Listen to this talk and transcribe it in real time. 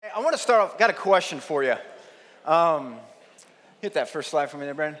I want to start off, got a question for you. Hit that first slide for me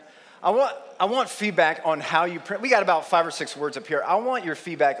there, Brandon. I want feedback on how you, we got about 5 or 6 words up here. I want your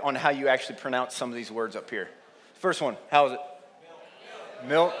feedback on how you actually pronounce some of these words up here. First one, how is it?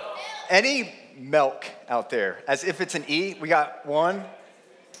 Milk. Any milk out there, as if it's an E, we got one.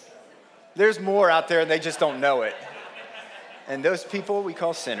 There's more out there and they just don't know it. And those people we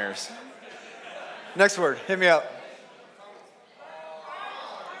call sinners. Next word, hit me up.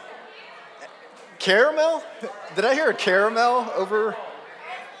 Caramel? Did I hear a caramel over?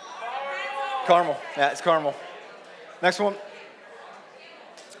 Caramel. Yeah, it's caramel. Next one.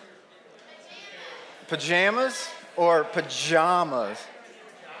 Pajamas or pajamas?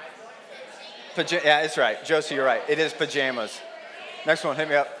 Yeah, it's right. Josie, you're right. It is pajamas. Next one, hit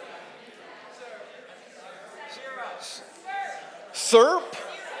me up. Syrup?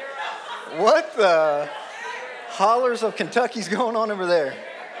 What the hollers of Kentucky's going on over there?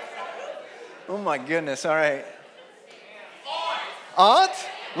 Oh my goodness, all right. Aunt?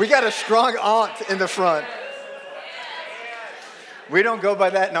 We got a strong aunt in the front. We don't go by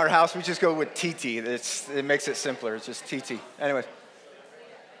that in our house. We just go with TT. It makes it simpler. It's just TT. Anyway.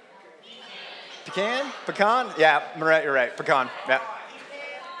 Pecan? Pecan? Yeah, you're right. Pecan. Yeah.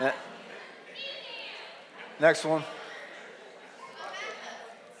 Next one.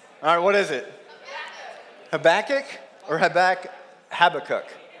 All right, what is it? Habakkuk or Habakkuk?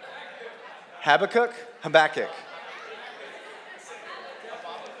 Habakkuk? Habakkuk.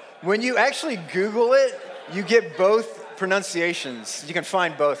 When you actually Google it, you get both pronunciations. You can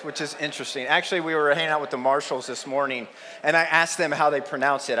find both, which is interesting. Actually, we were hanging out with the Marshalls this morning, and I asked them how they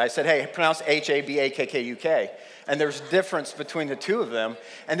pronounce it. I said, hey, pronounce Habakkuk. And there's difference between the two of them,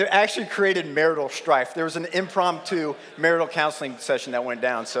 and they actually created marital strife. There was an impromptu marital counseling session that went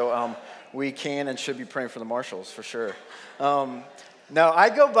down, so we can and should be praying for the Marshalls, for sure. No,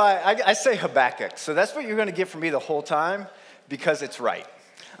 I say Habakkuk, so that's what you're going to get from me the whole time, because it's right.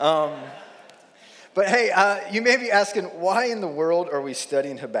 But hey, you may be asking, why in the world are we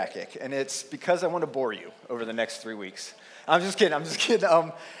studying Habakkuk? And it's because I want to bore you over the next 3 weeks. I'm just kidding.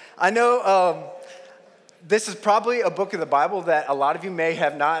 I know this is probably a book of the Bible that a lot of you may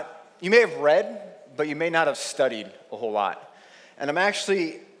have read, but you may not have studied a whole lot. And I'm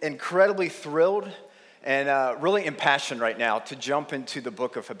actually incredibly thrilled and really impassioned right now to jump into the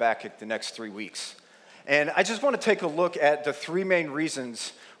book of Habakkuk the next 3 weeks. And I just want to take a look at the 3 main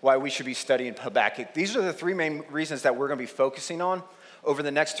reasons why we should be studying Habakkuk. These are the 3 main reasons that we're going to be focusing on over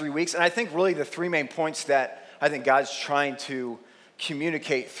the next 3 weeks. And I think really the 3 main points that I think God's trying to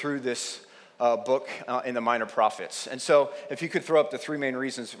communicate through this book in the Minor Prophets. And so if you could throw up the 3 main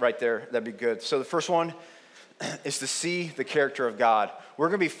reasons right there, that'd be good. So the first one is to see the character of God. We're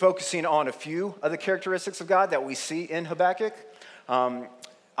going to be focusing on a few of the characteristics of God that we see in Habakkuk.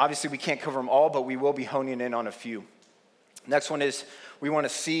 Obviously, we can't cover them all, but we will be honing in on a few. Next one is we want to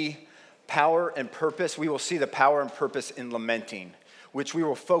see power and purpose. We will see the power and purpose in lamenting, which we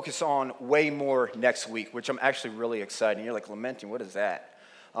will focus on way more next week, which I'm actually really excited. And you're like, lamenting, what is that?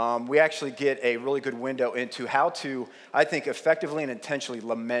 We actually get a really good window into how to, I think, effectively and intentionally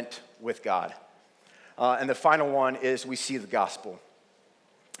lament with God. And the final one is we see the gospel.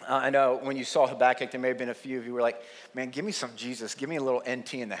 I know when you saw Habakkuk, there may have been a few of you who were like, man, give me some Jesus. Give me a little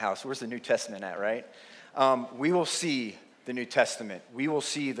NT in the house. Where's the New Testament at, right? We will see the New Testament. We will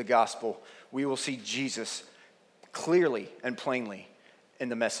see the gospel. We will see Jesus clearly and plainly in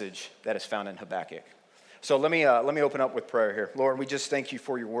the message that is found in Habakkuk. So let me open up with prayer here. Lord, we just thank you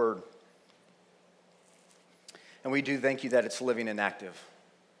for your word. And we do thank you that it's living and active.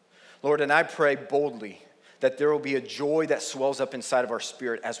 Lord, and I pray boldly that there will be a joy that swells up inside of our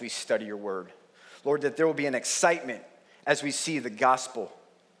spirit as we study your word. Lord, that there will be an excitement as we see the gospel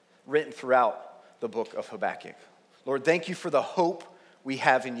written throughout the book of Habakkuk. Lord, thank you for the hope we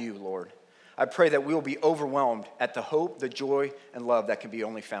have in you, Lord. I pray that we will be overwhelmed at the hope, the joy, and love that can be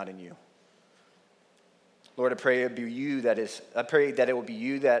only found in you. Lord, I pray that it will be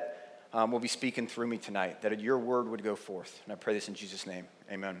you that will be speaking through me tonight, that your word would go forth. And I pray this in Jesus' name.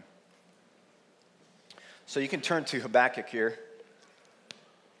 Amen. So you can turn to Habakkuk here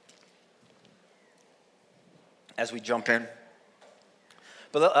as we jump in.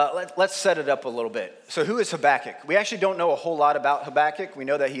 But let's set it up a little bit. So who is Habakkuk? We actually don't know a whole lot about Habakkuk. We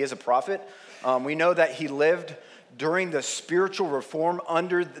know that he is a prophet. We know that he lived during the spiritual reform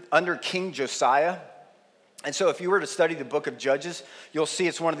under King Josiah. And so if you were to study the book of Judges, you'll see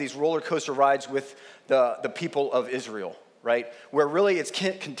it's one of these roller coaster rides with the people of Israel, right? Where really it's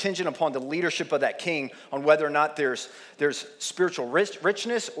contingent upon the leadership of that king on whether or not there's spiritual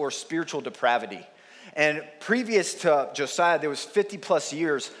richness or spiritual depravity. And previous to Josiah, there was 50 plus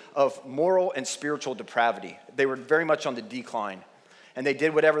years of moral and spiritual depravity. They were very much on the decline, and they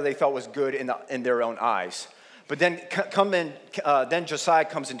did whatever they thought was good in their own eyes. But then then Josiah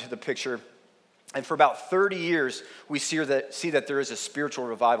comes into the picture, and for about 30 years, we see that there is a spiritual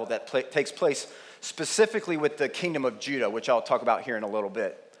revival that takes place specifically with the kingdom of Judah, which I'll talk about here in a little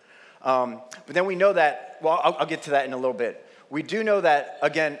bit. But then we know that, well, I'll get to that in a little bit. We do know that,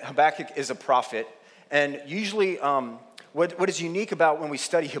 again, Habakkuk is a prophet. And usually what is unique about when we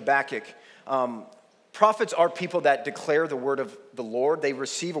study Habakkuk, prophets are people that declare the word of the Lord. They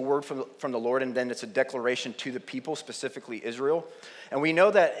receive a word from the Lord, and then it's a declaration to the people, specifically Israel. And we know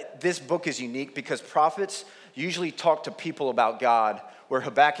that this book is unique because prophets usually talk to people about God, where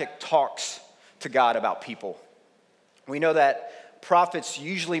Habakkuk talks to God about people. We know that prophets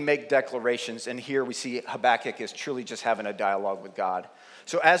usually make declarations, and here we see Habakkuk is truly just having a dialogue with God.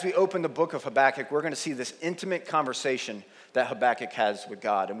 So as we open the book of Habakkuk, we're going to see this intimate conversation that Habakkuk has with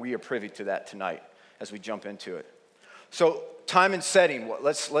God, and we are privy to that tonight as we jump into it. So time and setting,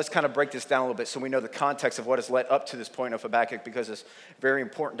 let's kind of break this down a little bit so we know the context of what has led up to this point of Habakkuk, because it's very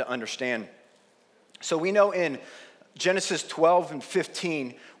important to understand. So we know in Genesis 12 and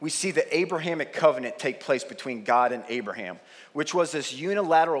 15, we see the Abrahamic covenant take place between God and Abraham, which was this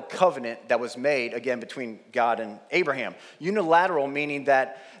unilateral covenant that was made, again, between God and Abraham. Unilateral meaning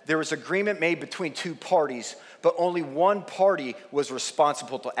that there was agreement made between two parties, but only one party was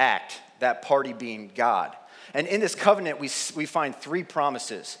responsible to act, that party being God. And in this covenant, we find three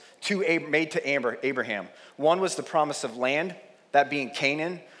promises, made to Abraham. One was the promise of land, that being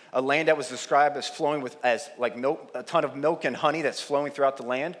Canaan, a land that was described as flowing as milk, a ton of milk and honey that's flowing throughout the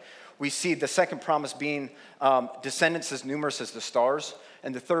land. We see the second promise being descendants as numerous as the stars,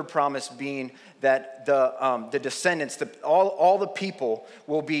 and the third promise being that the descendants, all the people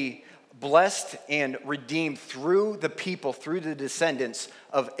will be blessed and redeemed through the people, through the descendants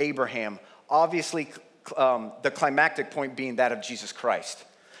of Abraham. Obviously, the climactic point being that of Jesus Christ.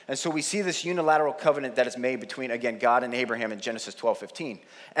 And so we see this unilateral covenant that is made between, again, God and Abraham in Genesis 12:15.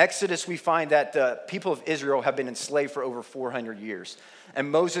 Exodus, we find that the people of Israel have been enslaved for over 400 years.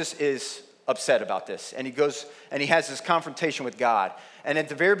 And Moses is upset about this. And he goes and he has this confrontation with God. And at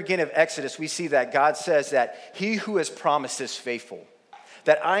the very beginning of Exodus, we see that God says that he who has promised is faithful,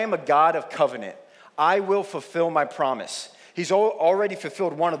 that I am a God of covenant. I will fulfill my promise. He's already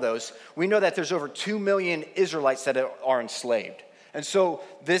fulfilled one of those. We know that there's over 2 million Israelites that are enslaved. And so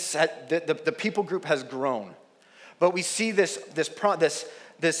the people group has grown. But we see the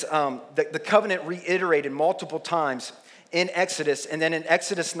covenant reiterated multiple times in Exodus. And then in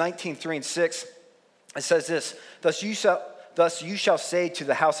Exodus 19:3 and 6, it says this, Thus you shall say to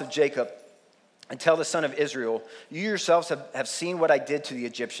the house of Jacob, and tell the son of Israel, you yourselves have seen what I did to the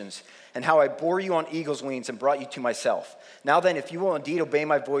Egyptians, and how I bore you on eagle's wings and brought you to myself. Now then, if you will indeed obey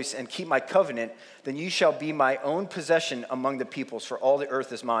my voice and keep my covenant, then you shall be my own possession among the peoples, for all the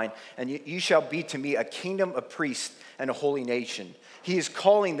earth is mine, and you shall be to me a kingdom of priests and a holy nation. He is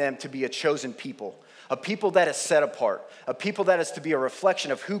calling them to be a chosen people, a people that is set apart, a people that is to be a reflection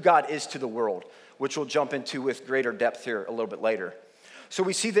of who God is to the world, which we'll jump into with greater depth here a little bit later. So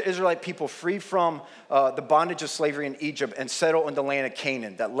we see the Israelite people free from the bondage of slavery in Egypt and settle in the land of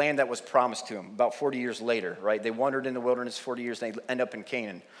Canaan, that land that was promised to them about 40 years later, right? They wandered in the wilderness 40 years, and they end up in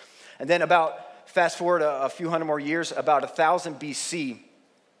Canaan. And then fast forward a few hundred more years, about 1000 BC,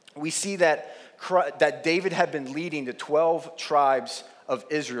 we see that David had been leading the 12 tribes of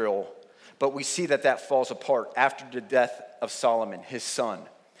Israel, but we see that falls apart after the death of Solomon, his son.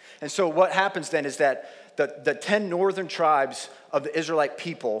 And so what happens then is that the 10 northern tribes of the Israelite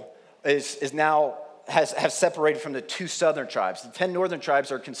people have separated from the 2 southern tribes. The 10 northern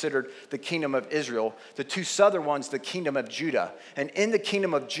tribes are considered the kingdom of Israel. The 2 southern ones, the kingdom of Judah. And in the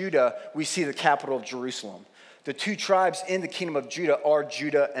kingdom of Judah, we see the capital of Jerusalem. The 2 tribes in the kingdom of Judah are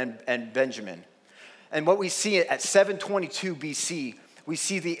Judah and Benjamin. And what we see at 722 BC, we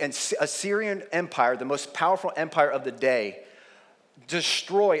see the Assyrian Empire, the most powerful empire of the day,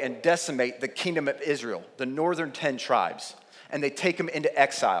 destroy and decimate the kingdom of Israel, the northern 10 tribes, and they take them into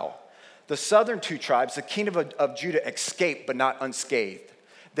exile. The southern 2 tribes, the kingdom of Judah, escape but not unscathed.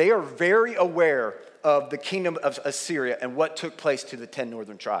 They are very aware of the kingdom of Assyria and what took place to the 10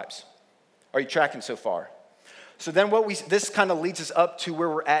 northern tribes. Are you tracking so far? So then this kind of leads us up to where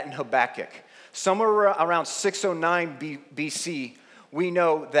we're at in Habakkuk. Somewhere around 609 BC, we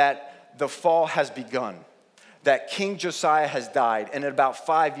know that the fall has begun, that King Josiah has died, and in about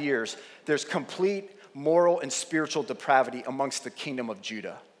 5 years, there's complete moral and spiritual depravity amongst the kingdom of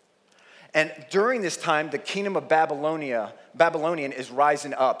Judah. And during this time, the kingdom of Babylonian is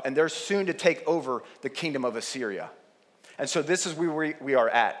rising up, and they're soon to take over the kingdom of Assyria. And so this is where we are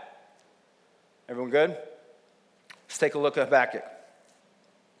at. Everyone good? Let's take a look at Habakkuk.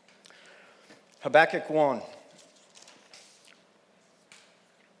 Habakkuk 1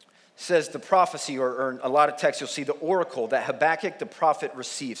 says the prophecy, or in a lot of texts, you'll see the oracle that Habakkuk the prophet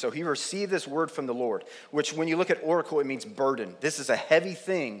received. So he received this word from the Lord, which when you look at oracle, it means burden. This is a heavy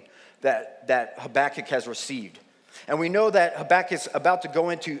thing that Habakkuk has received. And we know that Habakkuk is about to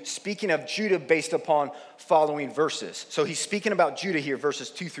go into speaking of Judah based upon following verses. So he's speaking about Judah here, verses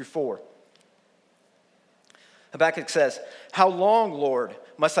 2 through 4. Habakkuk says, "How long, Lord,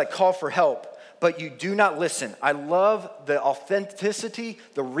 must I call for help, but you do not listen?" I love the authenticity,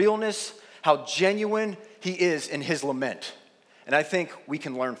 the realness, how genuine he is in his lament. And I think we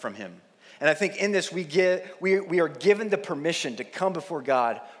can learn from him. And I think in this we are given the permission to come before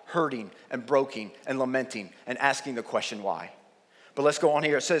God hurting and broken and lamenting and asking the question why. But let's go on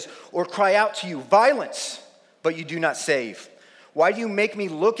here. It says, "Or cry out to you, violence, but you do not save. Why do you make me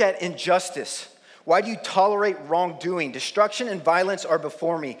look at injustice? Why do you tolerate wrongdoing? Destruction and violence are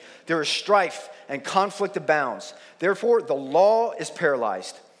before me. There is strife and conflict abounds. Therefore, the law is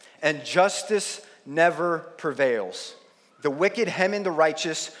paralyzed, and justice never prevails. The wicked hem in the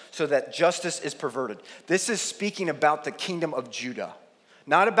righteous so that justice is perverted." This is speaking about the kingdom of Judah,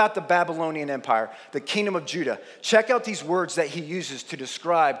 not about the Babylonian Empire, the kingdom of Judah. Check out these words that he uses to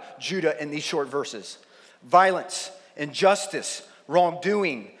describe Judah in these short verses. Violence, injustice,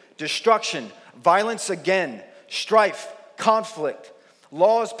 wrongdoing, destruction, violence again, strife, conflict,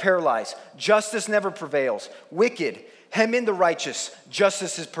 law is paralyzed, justice never prevails, wicked, hem in the righteous,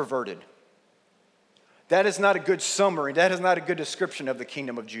 justice is perverted. That is not a good summary. That is not a good description of the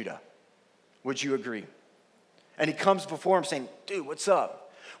kingdom of Judah. Would you agree? And he comes before him saying, dude, what's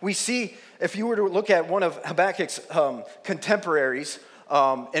up? We see, if you were to look at one of Habakkuk's contemporaries,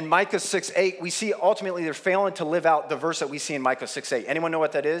 in Micah 6:8, we see ultimately they're failing to live out the verse that we see in Micah 6:8. Anyone know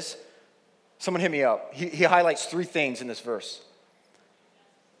what that is? Someone hit me up. He highlights three things in this verse.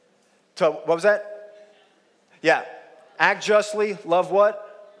 So, what was that? Yeah. Act justly, love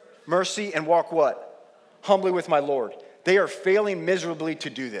what? Mercy, and walk what? Humbly with my Lord. They are failing miserably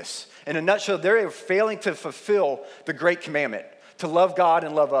to do this. In a nutshell, they're failing to fulfill the great commandment, to love God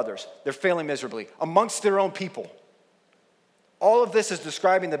and love others. They're failing miserably amongst their own people. All of this is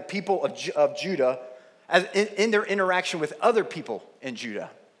describing the people of Judah as in their interaction with other people in Judah.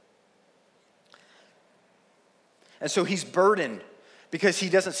 And so he's burdened because he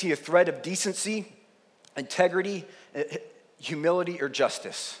doesn't see a thread of decency, integrity, humility, or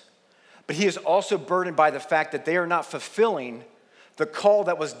justice. But he is also burdened by the fact that they are not fulfilling the call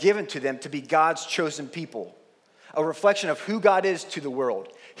that was given to them to be God's chosen people, a reflection of who God is to the world.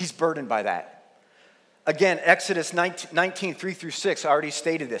 He's burdened by that. Again, Exodus 19, 3 through 6, I already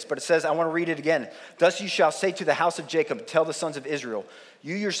stated this, but it says, I want to read it again. "Thus you shall say to the house of Jacob, tell the sons of Israel,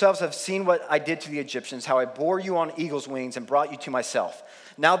 you yourselves have seen what I did to the Egyptians, how I bore you on eagle's wings and brought you to myself.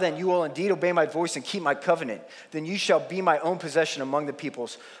 Now then, you will indeed obey my voice and keep my covenant. Then you shall be my own possession among the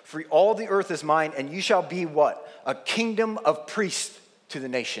peoples. For all the earth is mine, and you shall be what? A kingdom of priests to the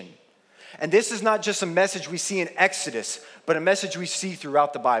nation." And this is not just a message we see in Exodus, but a message we see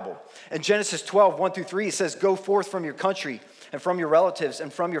throughout the Bible. In Genesis 12, 1 through 3, it says, "Go forth from your country and from your relatives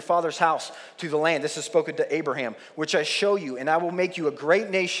and from your father's house to the land." This is spoken to Abraham, "which I show you, and I will make you a great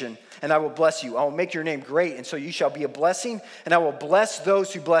nation, and I will bless you. I will make your name great, and so you shall be a blessing, and I will bless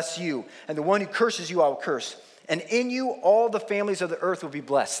those who bless you. And the one who curses you, I will curse. And in you, all the families of the earth will be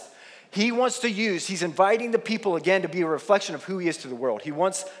blessed." He's inviting the people again to be a reflection of who he is to the world. He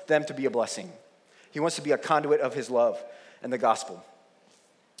wants them to be a blessing. He wants to be a conduit of his love and the gospel.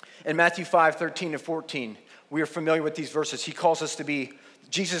 In Matthew 5, 13 and 14, we are familiar with these verses. He calls us to be,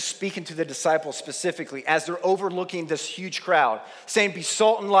 Jesus speaking to the disciples specifically as they're overlooking this huge crowd, saying, be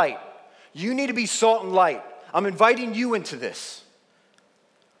salt and light. You need to be salt and light. I'm inviting you into this.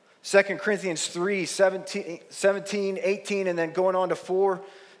 2 Corinthians 3, 17, 18, and then going on to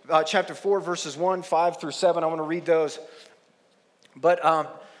chapter 4, verses 1, 5 through 7. I want to read those. But I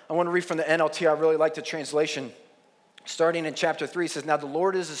want to read from the NLT. I really like the translation. Starting in chapter 3, it says, "Now the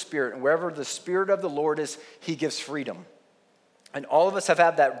Lord is a spirit, and wherever the spirit of the Lord is, he gives freedom. And all of us have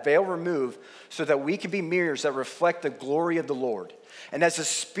had that veil removed so that we can be mirrors that reflect the glory of the Lord. And as the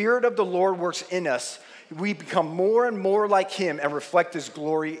Spirit of the Lord works in us, we become more and more like him and reflect his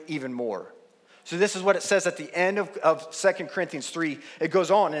glory even more." So this is what it says at the end of 2 Corinthians 3. It goes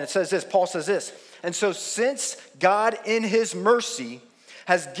on and it says this, Paul says this, "And so since God in his mercy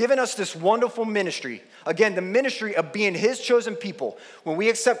has given us this wonderful ministry. Again, the ministry of being his chosen people. When we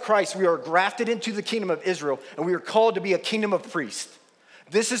accept Christ, we are grafted into the kingdom of Israel, and we are called to be a kingdom of priests.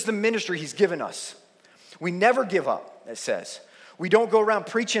 This is the ministry he's given us. We never give up, it says. We don't go around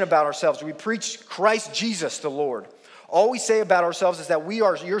preaching about ourselves. We preach Christ Jesus, the Lord. All we say about ourselves is that we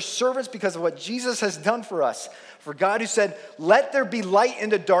are your servants because of what Jesus has done for us. For God, who said, "Let there be light in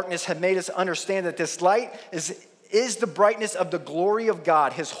the darkness," had made us understand that this light is the brightness of the glory of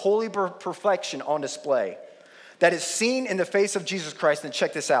God, his holy perfection on display, that is seen in the face of Jesus Christ. And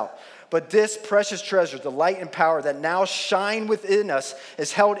check this out. But this precious treasure, the light and power that now shine within us,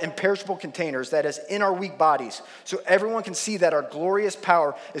 is held in perishable containers, that is in our weak bodies, so everyone can see that our glorious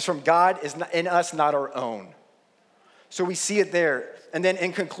power is from God, is in us, not our own. So we see it there. And then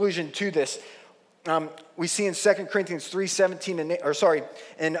in conclusion to this, we see in 2 Corinthians 3:17,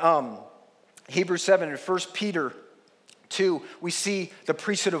 in Hebrews 7 and 1 Peter 2, we see the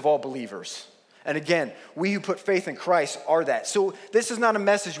priesthood of all believers. And again, we who put faith in Christ are that. So this is not a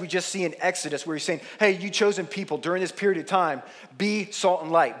message we just see in Exodus where he's saying, hey, you chosen people during this period of time, be salt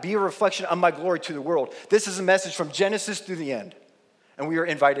and light, be a reflection of my glory to the world. This is a message from Genesis through the end. And we are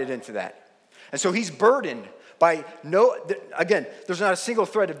invited into that. And so he's burdened by there's not a single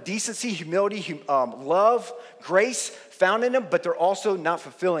thread of decency, humility, love, grace found in them, but they're also not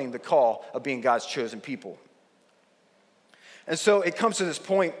fulfilling the call of being God's chosen people. And so it comes to this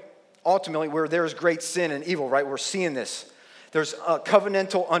point, ultimately, where there is great sin and evil, right? We're seeing this. There's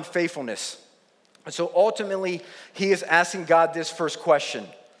covenantal unfaithfulness. And so ultimately, he is asking God this first question.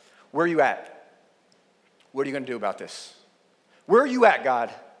 Where are you at? What are you going to do about this? Where are you at,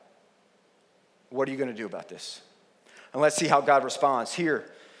 God? What are you going to do about this? And let's see how God responds. Here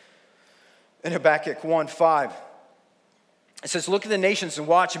in Habakkuk 1:5, it says, look at the nations and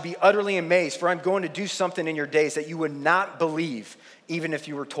watch and be utterly amazed, for I'm going to do something in your days that you would not believe, even if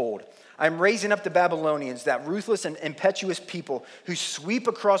you were told. I'm raising up the Babylonians, that ruthless and impetuous people who sweep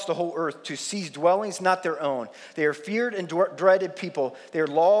across the whole earth to seize dwellings not their own. They are feared and dreaded people. They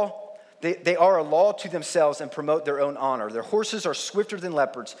are a law to themselves and promote their own honor. Their horses are swifter than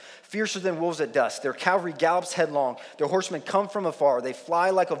leopards, fiercer than wolves at dusk. Their cavalry gallops headlong. Their horsemen come from afar. They fly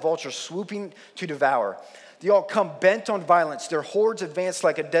like a vulture swooping to devour. They all come bent on violence. Their hordes advance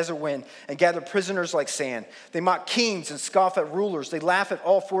like a desert wind and gather prisoners like sand. They mock kings and scoff at rulers. They laugh at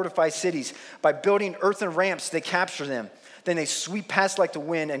all fortified cities. By building earthen ramps, they capture them. Then they sweep past like the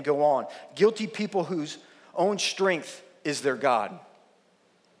wind and go on. Guilty people whose own strength is their God.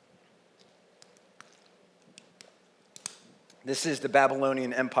 This is the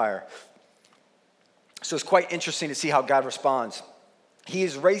Babylonian Empire. So it's quite interesting to see how God responds. He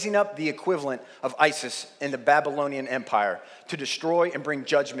is raising up the equivalent of ISIS in the Babylonian Empire to destroy and bring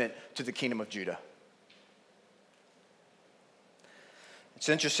judgment to the kingdom of Judah. It's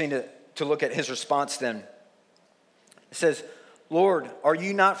interesting to look at his response then. It says, Lord, are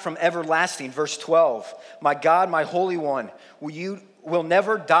you not from everlasting? Verse 12, my God, my Holy One, will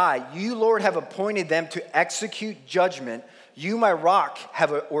never die. You, Lord, have appointed them to execute judgment. You, my rock,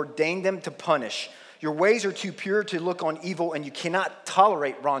 have ordained them to punish. Your ways are too pure to look on evil, and you cannot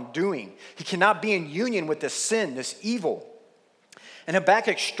tolerate wrongdoing. He cannot be in union with this sin, this evil. And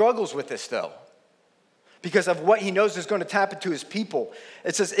Habakkuk struggles with this, though, because of what he knows is going to tap into his people.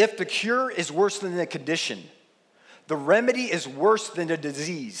 It's as if the cure is worse than the condition. The remedy is worse than the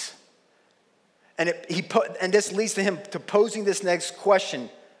disease. And this leads to him to posing this next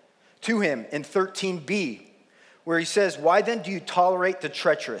question to him in 13b, where he says, why then do you tolerate the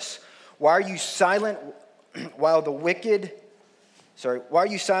treacherous? Why are you silent while the wicked swallow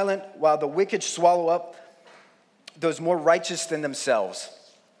up those more righteous than themselves?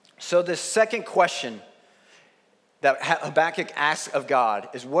 So the second question that Habakkuk asks of God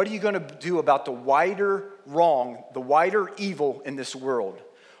is, what are you going to do about the wider wrong, the wider evil in this world?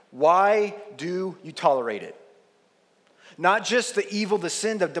 Why do you tolerate it? Not just the evil, the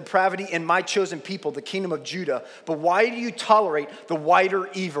sin, the depravity in my chosen people, the kingdom of Judah, but why do you tolerate the wider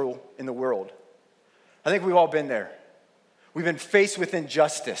evil in the world? I think we've all been there. We've been faced with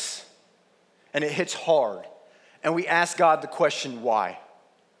injustice, and it hits hard. And we ask God the question, why?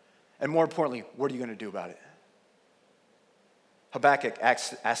 And more importantly, what are you going to do about it? Habakkuk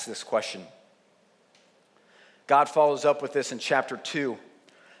asks this question. God follows up with this in chapter 2.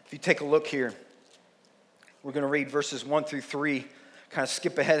 If you take a look here, we're going to read verses 1 through 3, kind of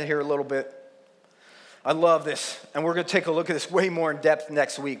skip ahead here a little bit. I love this, and we're going to take a look at this way more in depth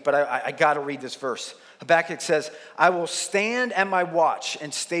next week, but I got to read this verse. Habakkuk says, I will stand at my watch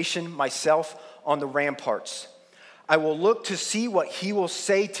and station myself on the ramparts. I will look to see what he will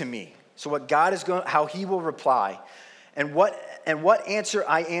say to me. So what God is going, how he will reply. And and what answer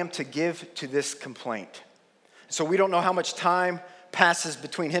I am to give to this complaint. So we don't know how much time passes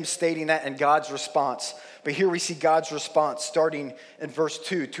between him stating that and God's response. But here we see God's response starting in verse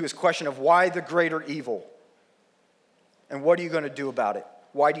 2 to his question of why the greater evil? And what are you going to do about it?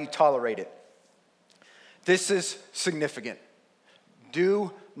 Why do you tolerate it? This is significant.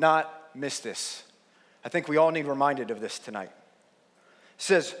 Do not miss this. I think we all need reminded of this tonight.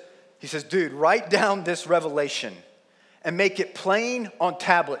 He says, dude, write down this revelation and make it plain on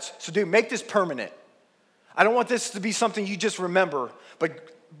tablets. So dude, make this permanent. I don't want this to be something you just remember, but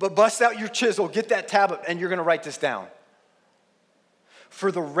bust out your chisel, get that tablet, and you're going to write this down.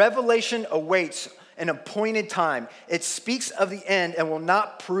 For the revelation awaits an appointed time. It speaks of the end and will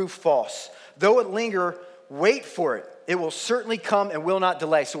not prove false. Though it linger, wait for it. It will certainly come and will not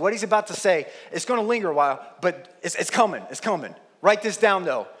delay. So what he's about to say, it's going to linger a while, but it's coming. It's coming. Write this down,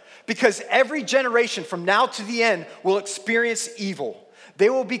 though. Because every generation from now to the end will experience evil. They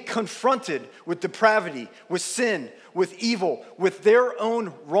will be confronted with depravity, with sin, with evil, with their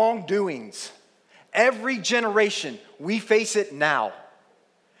own wrongdoings. Every generation, we face it now.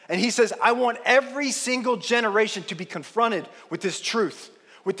 And he says, I want every single generation to be confronted with this truth,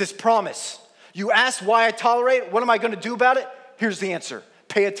 with this promise. You ask why I tolerate it, what am I going to do about it? Here's the answer.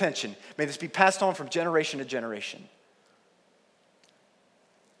 Pay attention. May this be passed on from generation to generation.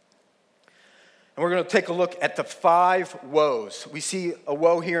 And we're going to take a look at the 5 woes. We see a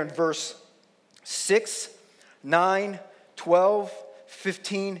woe here in verse 6, 9, 12,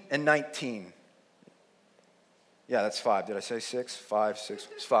 15, and 19. Yeah, that's 5. Did I say 6? 5, 6.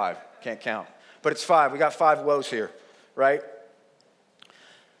 It's 5. Can't count. But it's 5. We got 5 woes here, right?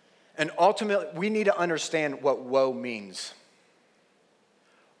 And ultimately, we need to understand what woe means.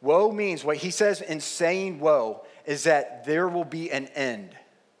 Woe means, what he says in saying woe, is that there will be an end.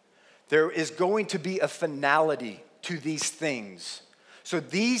 There is going to be a finality to these things. So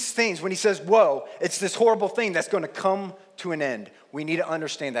these things, when he says woe, it's this horrible thing that's going to come to an end. We need to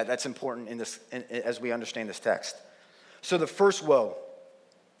understand that. That's important in this, as we understand this text. So the first woe,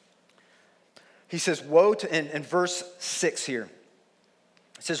 he says woe to, in verse 6 here.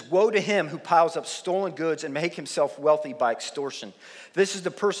 It says, woe to him who piles up stolen goods and make himself wealthy by extortion. This is the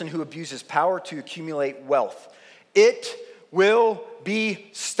person who abuses power to accumulate wealth. It will be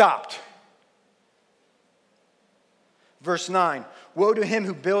stopped. Verse 9, woe to him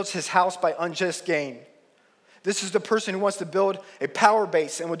who builds his house by unjust gain. This is the person who wants to build a power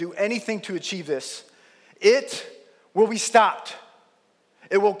base and will do anything to achieve this. It will be stopped.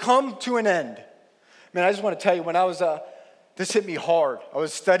 It will come to an end. Man, I just want to tell you, when I was, this hit me hard. I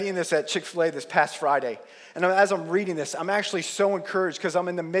was studying this at Chick-fil-A this past Friday. And as I'm reading this, I'm actually so encouraged because I'm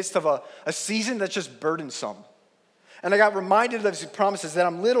in the midst of a season that's just burdensome. And I got reminded of these promises that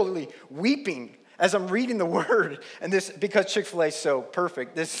I'm literally weeping as I'm reading the word. And this, because Chick-fil-A is so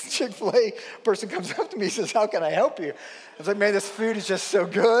perfect, this Chick-fil-A person comes up to me and says, how can I help you? I was like, man, this food is just so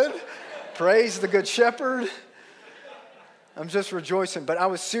good. Praise the good shepherd. I'm just rejoicing. But I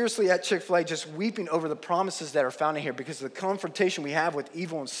was seriously at Chick-fil-A just weeping over the promises that are found in here because of the confrontation we have with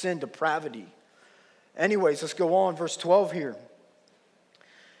evil and sin, depravity. Anyways, let's go on. Verse 12 here.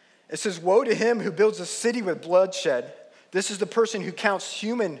 It says, woe to him who builds a city with bloodshed. This is the person who counts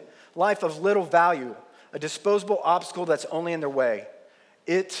human life of little value, a disposable obstacle that's only in their way.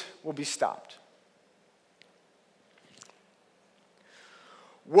 It will be stopped.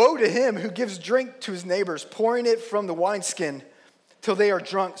 Woe to him who gives drink to his neighbors, pouring it from the wineskin till they are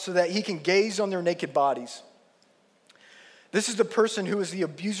drunk so that he can gaze on their naked bodies. This is the person who is the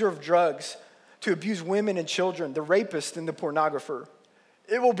abuser of drugs, to abuse women and children, the rapist and the pornographer.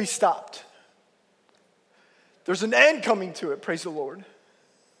 It will be stopped. There's an end coming to it, praise the Lord.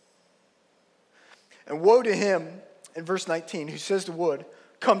 And woe to him, in verse 19, who says to wood,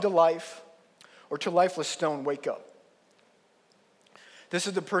 come to life, or to lifeless stone, wake up. This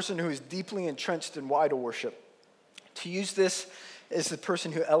is the person who is deeply entrenched in idol worship. To use this is the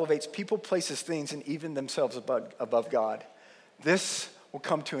person who elevates people, places, things, and even themselves above God. This will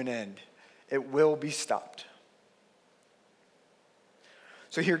come to an end. It will be stopped.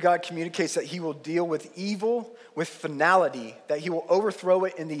 So here God communicates that he will deal with evil with finality, that he will overthrow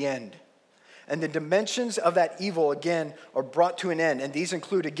it in the end. And the dimensions of that evil, again, are brought to an end. And these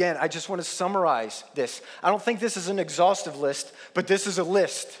include, again, I just want to summarize this. I don't think this is an exhaustive list, but this is a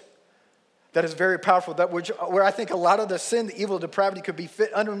list that is very powerful, where I think a lot of the sin, the evil, depravity could be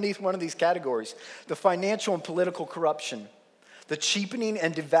fit underneath one of these categories. The financial and political corruption, the cheapening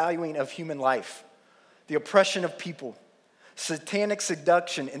and devaluing of human life, the oppression of people, satanic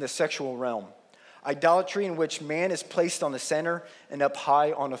seduction in the sexual realm, idolatry in which man is placed on the center and up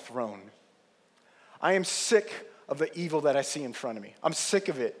high on a throne. I am sick of the evil that I see in front of me. I'm sick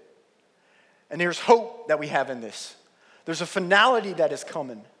of it. And there's hope that we have in this. There's a finality that is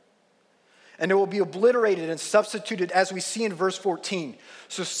coming. And it will be obliterated and substituted as we see in verse 14.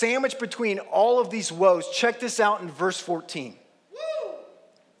 So sandwiched between all of these woes, check this out in verse 14.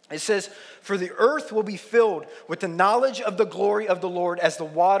 It says, for the earth will be filled with the knowledge of the glory of the Lord as the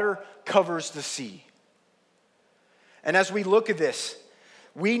water covers the sea. And as we look at this,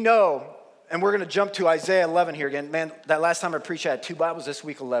 we know, and we're going to jump to Isaiah 11 here again. Man, that last time I preached, I had 2 Bibles, this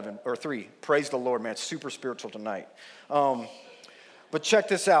week 11, or 3. Praise the Lord, man. It's super spiritual tonight. But check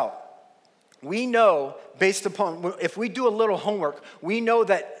this out. We know, based upon, if we do a little homework, we know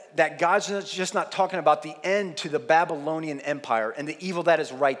that God's just not talking about the end to the Babylonian Empire and the evil that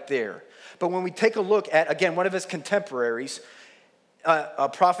is right there. But when we take a look at, again, one of his contemporaries, a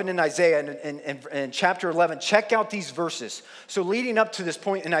prophet in Isaiah in chapter 11, check out these verses. So leading up to this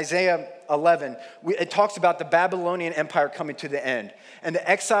point in Isaiah 11, it talks about the Babylonian Empire coming to the end and the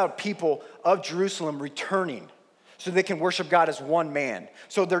exiled people of Jerusalem returning so they can worship God as one man.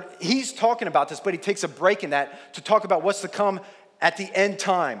 So he's talking about this, but he takes a break in that to talk about what's to come at the end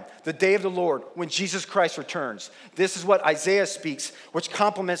time, the day of the Lord, when Jesus Christ returns. This is what Isaiah speaks, which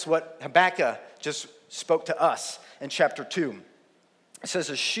complements what Habakkuk just spoke to us in chapter 2. It says,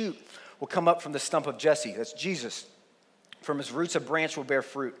 a shoot will come up from the stump of Jesse. That's Jesus. From his roots, a branch will bear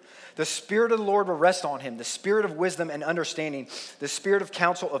fruit. The Spirit of the Lord will rest on him, the Spirit of wisdom and understanding, the Spirit of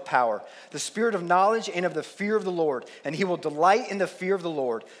counsel of power, the Spirit of knowledge and of the fear of the Lord. And he will delight in the fear of the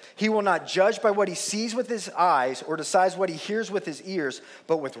Lord. He will not judge by what he sees with his eyes or decides what he hears with his ears,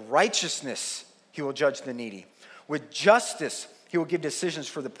 but with righteousness he will judge the needy. With justice he will give decisions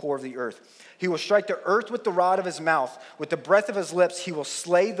for the poor of the earth. He will strike the earth with the rod of his mouth. With the breath of his lips he will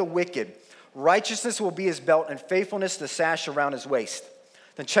slay the wicked. Righteousness will be his belt and faithfulness the sash around his waist.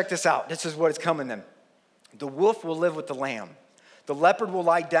 Then check this out. This is what is coming then. The wolf will live with the lamb. The leopard will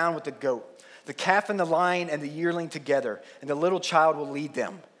lie down with the goat. The calf and the lion and the yearling together, and the little child will lead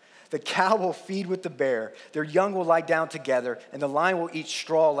them. The cow will feed with the bear. Their young will lie down together, and the lion will eat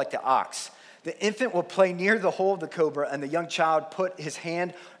straw like the ox. The infant will play near the hole of the cobra, and the young child put his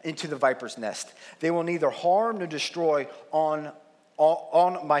hand into the viper's nest. They will neither harm nor destroy on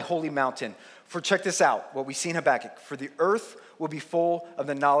my holy mountain. For check this out, what we see in Habakkuk. For the earth will be full of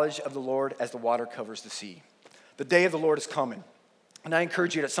the knowledge of the Lord as the water covers the sea. The day of the Lord is coming. And I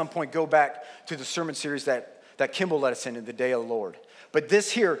encourage you to at some point go back to the sermon series that Kimball led us in the day of the Lord. But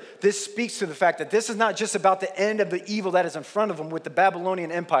this speaks to the fact that this is not just about the end of the evil that is in front of them with the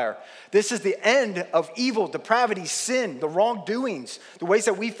Babylonian Empire. This is the end of evil, depravity, sin, the wrongdoings, the ways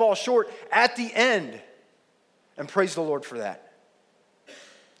that we fall short at the end. And praise the Lord for that.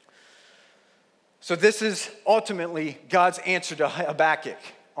 So this is ultimately God's answer to Habakkuk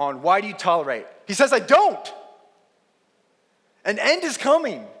on why do you tolerate? He says, I don't. An end is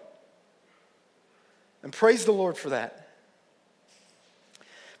coming. And praise the Lord for that.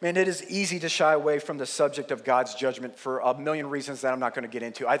 Man, it is easy to shy away from the subject of God's judgment for a million reasons that I'm not going to get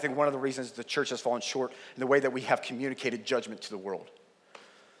into. I think one of the reasons the church has fallen short in the way that we have communicated judgment to the world.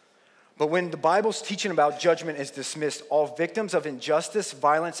 But when the Bible's teaching about judgment is dismissed, all victims of injustice,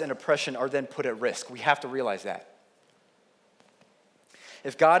 violence, and oppression are then put at risk. We have to realize that.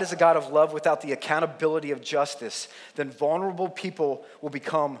 If God is a God of love without the accountability of justice, then vulnerable people will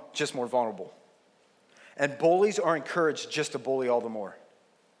become just more vulnerable. And bullies are encouraged just to bully all the more.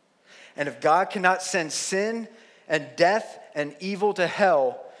 And if God cannot send sin and death and evil to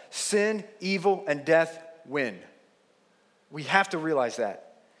hell, sin, evil, and death win. We have to realize that.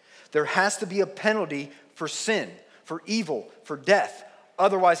 There has to be a penalty for sin, for evil, for death.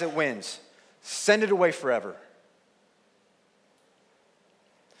 Otherwise it wins. Send it away forever.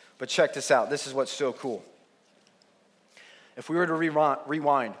 But check this out. This is what's so cool. If we were to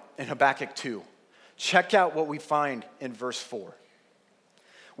rewind in Habakkuk 2, check out what we find in verse 4,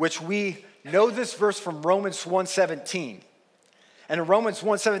 which we know this verse from Romans 1:17. And in Romans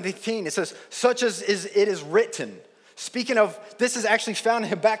 1:17, it says, such as it is written. Speaking of, this is actually found in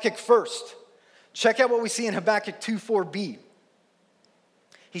Habakkuk first. Check out what we see in Habakkuk 2:4b.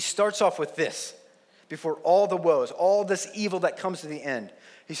 He starts off with this. Before all the woes, all this evil that comes to the end,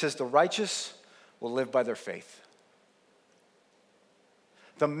 he says, the righteous will live by their faith.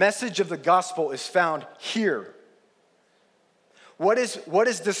 The message of the gospel is found here. What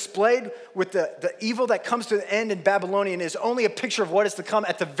is displayed with the evil that comes to the end in Babylonian is only a picture of what is to come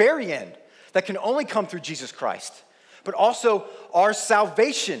at the very end that can only come through Jesus Christ. But also our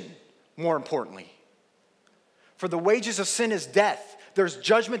salvation, more importantly. For the wages of sin is death. There's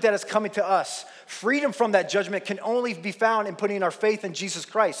judgment that is coming to us. Freedom from that judgment can only be found in putting our faith in Jesus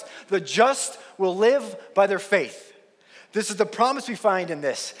Christ. The just will live by their faith. This is the promise we find in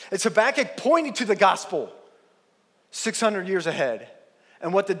this. It's Habakkuk pointing to the gospel 600 years ahead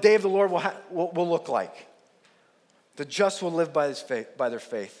and what the day of the Lord will look like. The just will live by their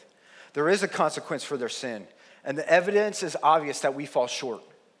faith. There is a consequence for their sin, and the evidence is obvious that we fall short.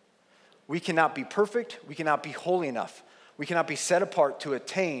 We cannot be perfect. We cannot be holy enough. We cannot be set apart to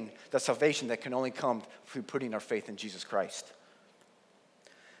attain the salvation that can only come through putting our faith in Jesus Christ.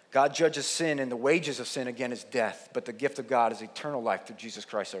 God judges sin, and the wages of sin, again, is death. But the gift of God is eternal life through Jesus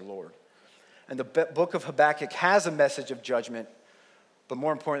Christ our Lord. And the book of Habakkuk has a message of judgment, but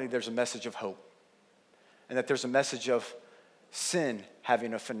more importantly, there's a message of hope. And that there's a message of sin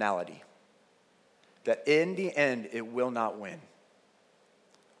having a finality. That in the end, it will not win.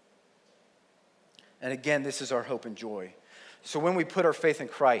 And again, this is our hope and joy. So when we put our faith in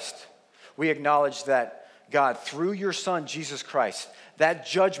Christ, we acknowledge that God, through your Son, Jesus Christ, that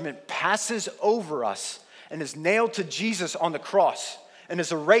judgment passes over us and is nailed to Jesus on the cross and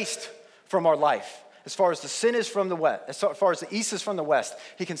is erased from our life. As far as the sin is from the west, as far as the east is from the west,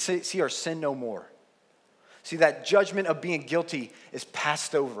 he can see our sin no more. See, that judgment of being guilty is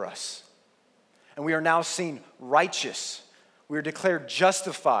passed over us. And we are now seen righteous. We are declared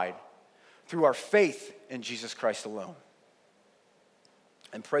justified through our faith in Jesus Christ alone.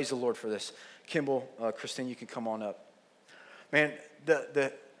 And praise the Lord for this. Kimball, Christine, you can come on up. Man,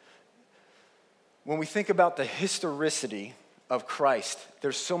 when we think about the historicity of Christ,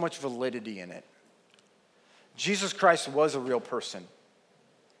 there's so much validity in it. Jesus Christ was a real person.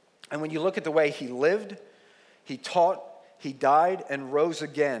 And when you look at the way he lived, he taught, he died, and rose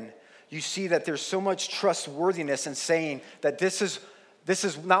again, you see that there's so much trustworthiness in saying that this is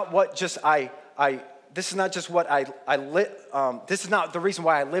not what just this is not just what I live. This is not the reason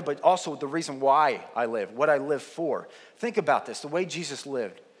why I live, but also the reason why I live, what I live for. Think about this, the way Jesus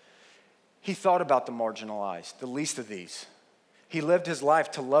lived. He thought about the marginalized, the least of these. He lived his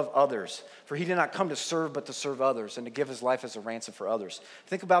life to love others, for he did not come to serve, but to serve others and to give his life as a ransom for others.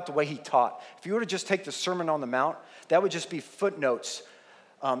 Think about the way he taught. If you were to just take the Sermon on the Mount, that would just be footnotes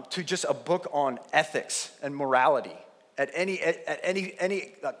to just a book on ethics and morality at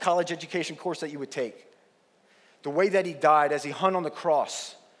any college education course that you would take. The way that he died as he hung on the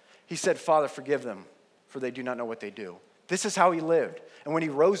cross, he said, "Father, forgive them, for they do not know what they do." This is how he lived. And when he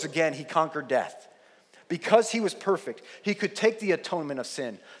rose again, he conquered death. Because he was perfect, he could take the atonement of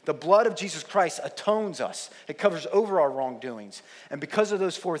sin. The blood of Jesus Christ atones us. It covers over our wrongdoings. And because of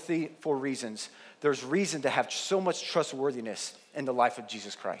those four reasons, there's reason to have so much trustworthiness in the life of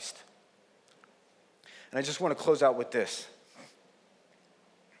Jesus Christ. And I just want to close out with this.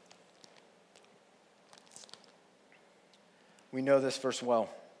 We know this verse well,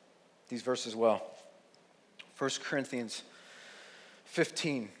 these verses well. 1 Corinthians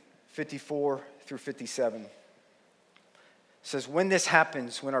 15, 54 through 57 says, when this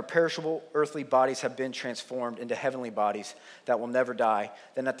happens, when our perishable earthly bodies have been transformed into heavenly bodies that will never die,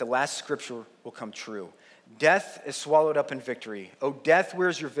 then at the last scripture will come true. Death is swallowed up in victory. O death,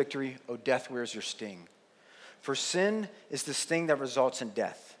 where's your victory? O death, where's your sting? For sin is the sting that results in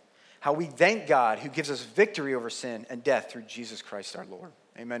death. How we thank God who gives us victory over sin and death through Jesus Christ our Lord.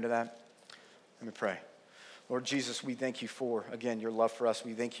 Amen to that? Let me pray. Lord Jesus, we thank you for, again, your love for us.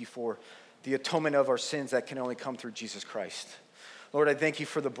 We thank you for the atonement of our sins that can only come through Jesus Christ. Lord, I thank you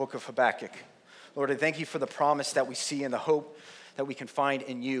for the book of Habakkuk. Lord, I thank you for the promise that we see and the hope that we can find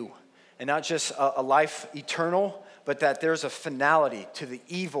in you. And not just a life eternal, but that there's a finality to the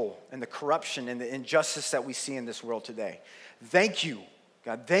evil and the corruption and the injustice that we see in this world today. Thank you,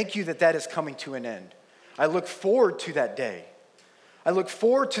 God. Thank you that that is coming to an end. I look forward to that day. I look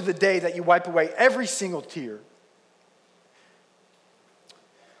forward to the day that you wipe away every single tear.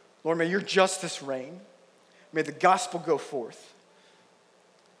 Lord, may your justice reign. May the gospel go forth.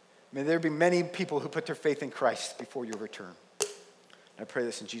 May there be many people who put their faith in Christ before your return. I pray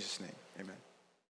this in Jesus' name. Amen.